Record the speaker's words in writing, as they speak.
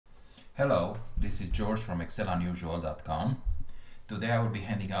Hello, this is George from excelunusual.com. Today I will be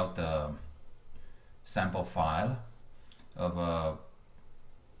handing out a sample file of a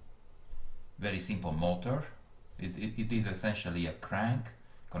very simple motor. It is essentially a crank,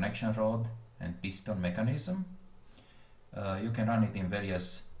 connection rod and piston mechanism. You can run it in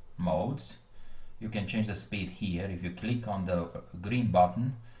various modes. You can change the speed here. If you click on the green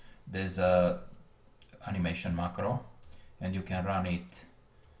button, there's a animation macro and you can run it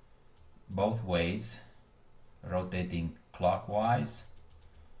both ways, rotating clockwise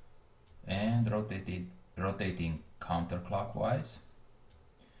and rotating counterclockwise.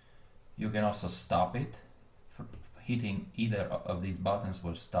 You can also stop it. Hitting either of these buttons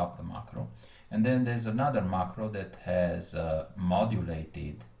will stop the macro. And then there's another macro that has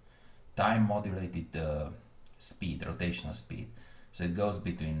time modulated speed, rotational speed. So it goes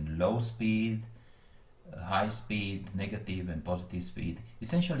between low speed, high speed, negative and positive speed.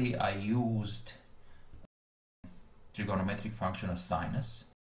 Essentially I used trigonometric function of sinus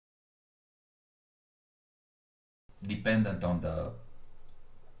dependent on the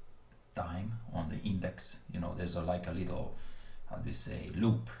time, on the index. There's like a little, how do you say,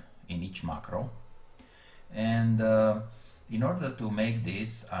 loop in each macro. And in order to make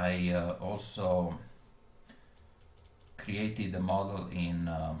this, I also created a model in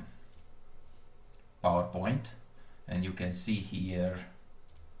PowerPoint, and you can see here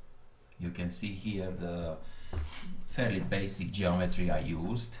the fairly basic geometry I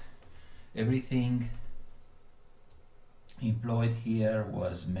used. Everything employed here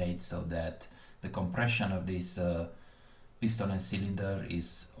was made so that the compression of this piston and cylinder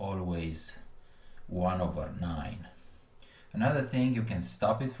is always 1/9. Another thing, you can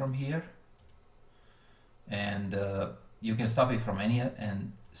stop it from here, and you can stop it from any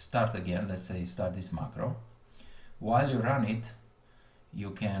and start again. Let's say start this macro. While you run it,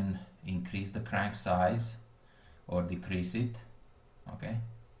 you can increase the crank size or decrease it. Okay,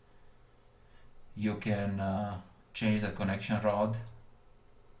 you can change the connection rod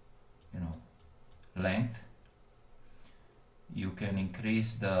length. You can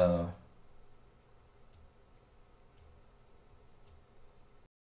increase the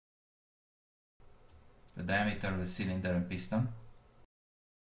diameter of the cylinder and piston,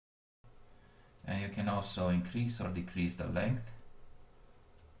 and you can also increase or decrease the length.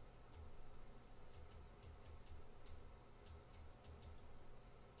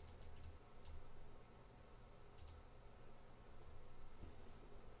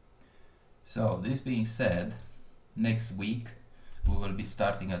 So this being said, next week we will be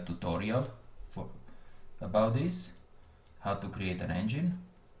starting a tutorial about this, how to create an engine,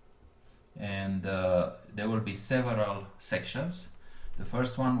 and there will be several sections. The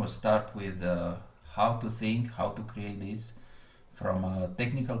first one will start with how to create this from a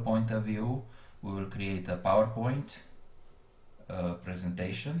technical point of view. We will create a PowerPoint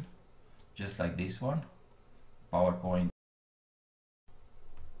presentation just like this one, PowerPoint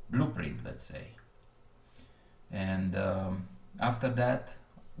blueprint, let's say. And after that,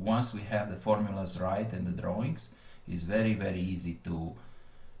 once we have the formulas right and the drawings, it's very easy to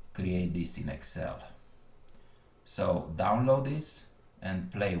create this in Excel. So download this and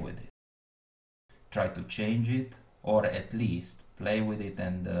play with it. Try to change it, or at least play with it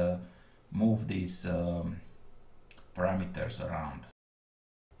and move these parameters around.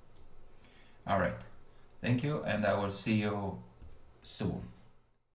 Alright, thank you, and I will see you soon.